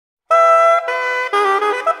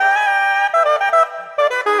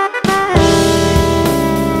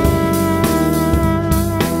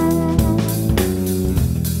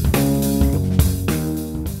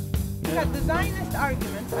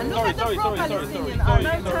Palestinians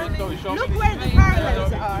are. Look where the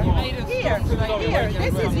parallels are. Here.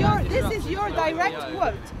 This is your direct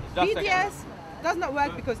quote. BDS does not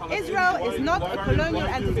work because Israel is not a colonial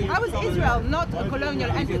entity. How is Israel not a colonial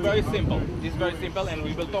entity? It's very simple. It's very simple, and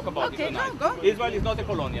we will talk about it tonight. Go. Israel is not a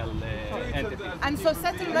colonial entity. And so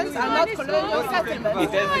settlements are not colonial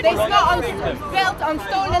settlements. It's not built on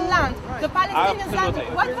stolen land. The Palestinian land.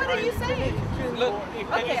 What are you saying? Look,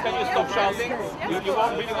 can you stop shouting? You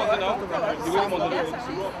won't really want to know? You really want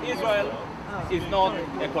to know? Israel is not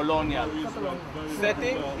a colonial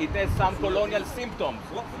setting. It has some colonial symptoms.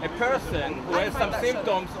 A person who has some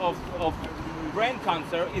symptoms of brain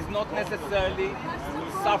cancer is not necessarily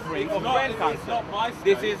suffering of brain cancer.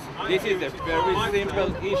 This is a very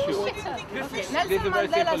simple issue. This is a very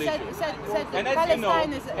simple issue. And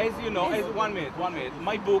as you know, one minute.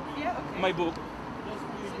 My book.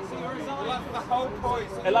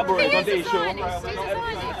 Elaborate on the issue.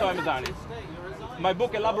 My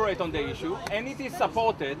book elaborates on the issue, and it is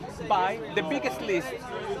supported by the biggest list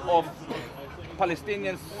of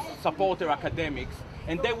Palestinian supporter academics,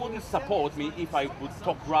 and they wouldn't support me if I would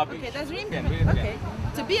talk rubbish. Okay, that's really okay.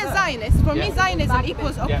 To be a Zionist, for me, Zionism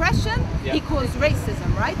equals oppression, equals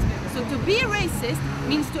racism, right? So to be a racist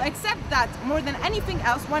means to accept that more than anything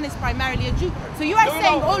else, one is primarily a Jew. So you are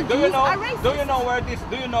saying all Jews are racist.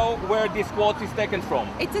 Do you know where this quote is taken from?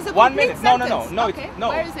 It is a 1 minute. Sentence. No.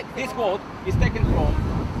 Where is it? This quote is taken from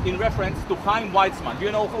in reference to Chaim Weizmann. Do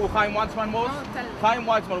you know who Chaim Weizmann was? No, tell me. Chaim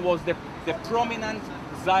Weizmann was the prominent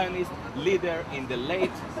Zionist leader in the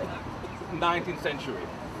late 19th century.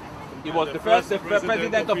 He was the first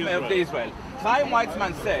president of Israel. Chaim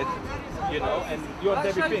Weizmann said, and you're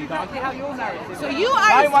David Pink, so you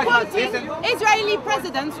are quoting Israeli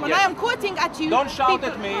presidents when I am quoting at you. Don't shout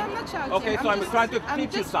at me. I'm not shouting. Okay, so I'm trying to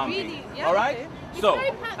teach you something. All right?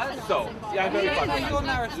 Okay. I'm very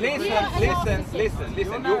Listen.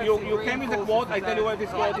 You came with the quote. I tell you where this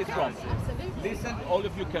quote is from. Listen, all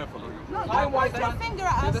of you carefully. Chaim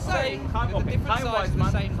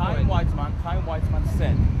Weizmann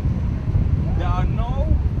said, there are no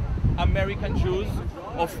American Jews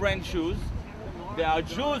or French Jews. There are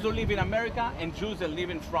Jews who live in America and Jews that live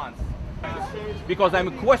in France. Because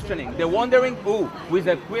I'm questioning, they're wondering who, with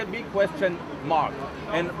a big question mark.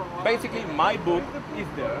 And basically my book is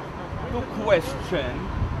there to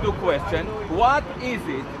question what is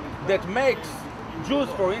it that makes Jews,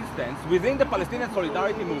 for instance, within the Palestinian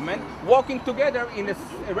Solidarity Movement, working together in a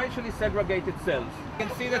racially segregated cells. You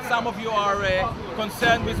can see that some of you are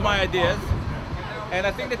concerned with my ideas, and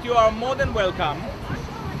I think that you are more than welcome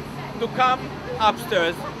to come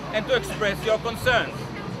upstairs and to express your concerns.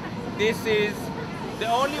 This is the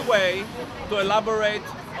only way to elaborate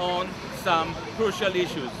on some crucial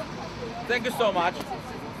issues. Thank you so much.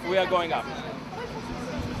 We are going up.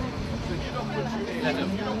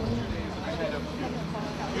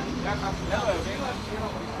 Hello, Irving.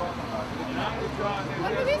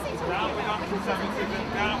 Down with anti-Semitism,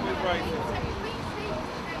 down with racism.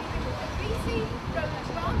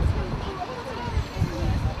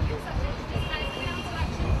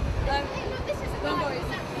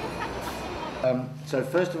 So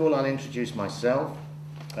first of all, I'll introduce myself.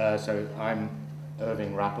 So I'm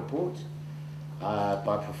Irving Rappaport.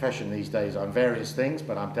 By profession these days, I'm various things,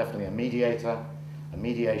 but I'm definitely a mediator, a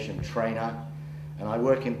mediation trainer, and I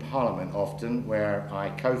work in Parliament often, where I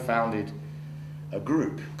co-founded a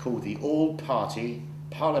group called the All-Party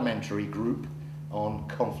Parliamentary Group on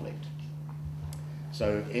Conflict.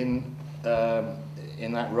 So in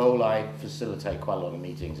that role, I facilitate quite a lot of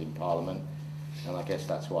meetings in Parliament, and I guess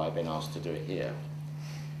that's why I've been asked to do it here.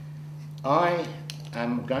 I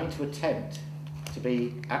am going to attempt to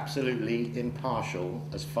be absolutely impartial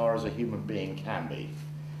as far as a human being can be.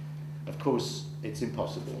 Of course, it's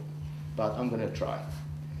impossible, but I'm going to try.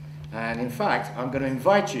 And in fact, I'm going to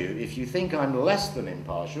invite you, if you think I'm less than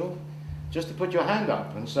impartial, just to put your hand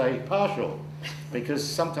up and say partial, because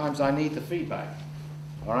sometimes I need the feedback.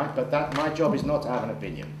 All right, but my job is not to have an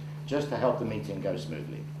opinion, just to help the meeting go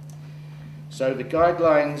smoothly. So the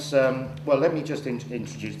guidelines, well, let me just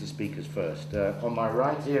introduce the speakers first. On my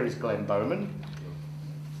right here is Glenn Bowman.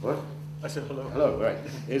 What? I said hello. Hello, right.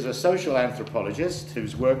 He's a social anthropologist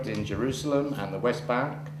who's worked in Jerusalem and the West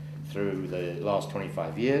Bank through the last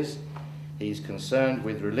 25 years. He's concerned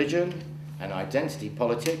with religion and identity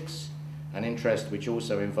politics, an interest which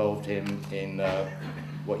also involved him in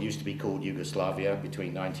what used to be called Yugoslavia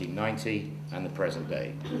between 1990 and the present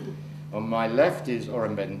day. On my left is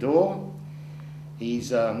Oren Ben-Dor.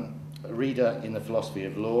 He's a reader in the philosophy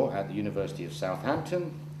of law at the University of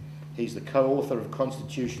Southampton. He's the co-author of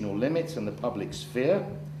Constitutional Limits and the Public Sphere,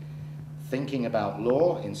 Thinking About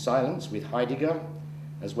Law in Silence with Heidegger,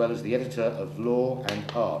 as well as the editor of Law and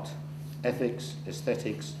Art, Ethics,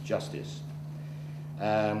 Aesthetics, Justice.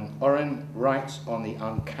 Oren writes on the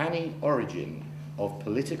uncanny origin of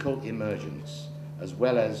political emergence, as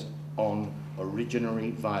well as on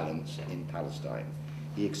originary violence in Palestine.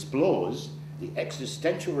 He explores the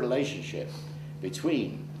existential relationship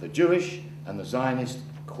between the Jewish and the Zionist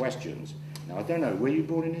questions. Now, I don't know, were you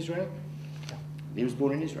born in Israel? He was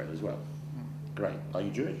born in Israel as well. Great. Are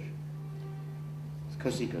you Jewish?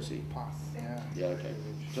 Kosi. Pass. Yeah. Yeah, okay.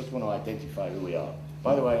 Just want to identify who we are.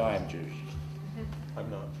 By the way, I am Jewish. I'm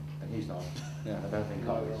not. And he's not. Yeah, I don't think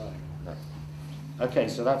Karl is. No. Okay,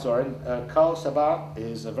 so that's Oren. Karl Sabbagh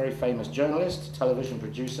is a very famous journalist, television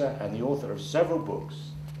producer, and the author of several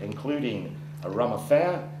books, including A Rum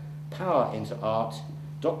Affair, Power into Art,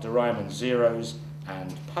 Dr. Ryman's Zeros,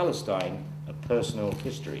 and Palestine, A Personal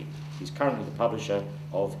History. He's currently the publisher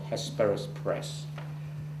of Hesperus Press.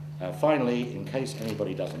 Finally, in case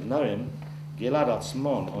anybody doesn't know him, Gilad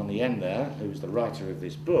Atzmon on the end there, who's the writer of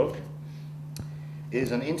this book,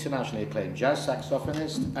 is an internationally acclaimed jazz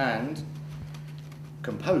saxophonist and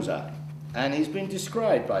composer, and he's been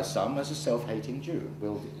described by some as a self-hating Jew.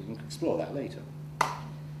 We'll explore that later.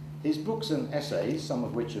 His books and essays, some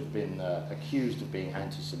of which have been accused of being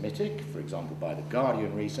anti-Semitic, for example by The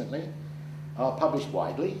Guardian recently, are published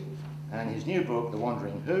widely, and his new book, The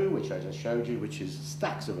Wandering Who, which I just showed you, which is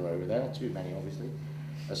stacks of them over there, too many obviously,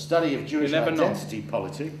 a study of Jewish identity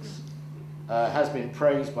politics, has been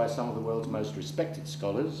praised by some of the world's most respected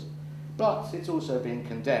scholars, but it's also been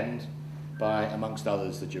condemned by, amongst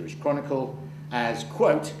others, the Jewish Chronicle, as,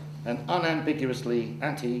 quote, an unambiguously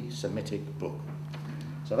anti-Semitic book.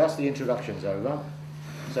 So that's the introductions over.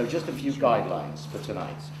 So just a few guidelines for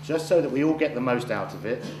tonight, just so that we all get the most out of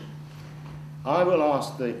it. I will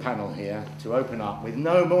ask the panel here to open up with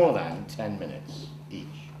no more than 10 minutes each.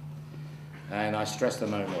 And I stress the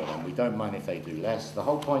no more than. We don't mind if they do less. The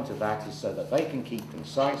whole point of that is so that they can keep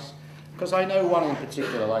concise, because I know one in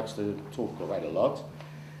particular likes to talk quite a lot.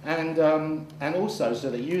 And also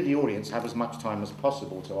so that you, the audience, have as much time as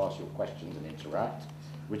possible to ask your questions and interact,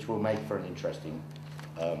 which will make for an interesting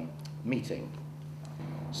meeting.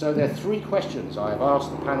 So there are 3 questions I have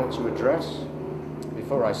asked the panel to address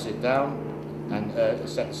before I sit down and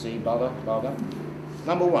set the scene, Bada.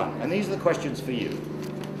 Number 1, and these are the questions for you,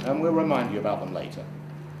 and we'll remind you about them later.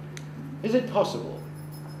 Is it possible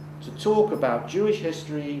to talk about Jewish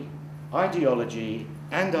history, ideology,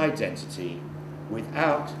 and identity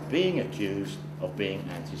without being accused of being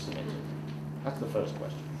anti-Semitic? That's the first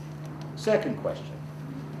question. Second question,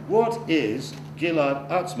 what is Gilad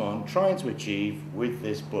Atzmon trying to achieve with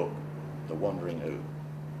this book, The Wandering Who?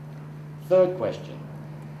 Third question,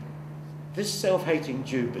 this self-hating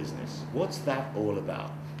Jew business, what's that all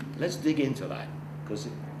about? Let's dig into that, because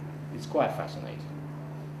it's quite fascinating.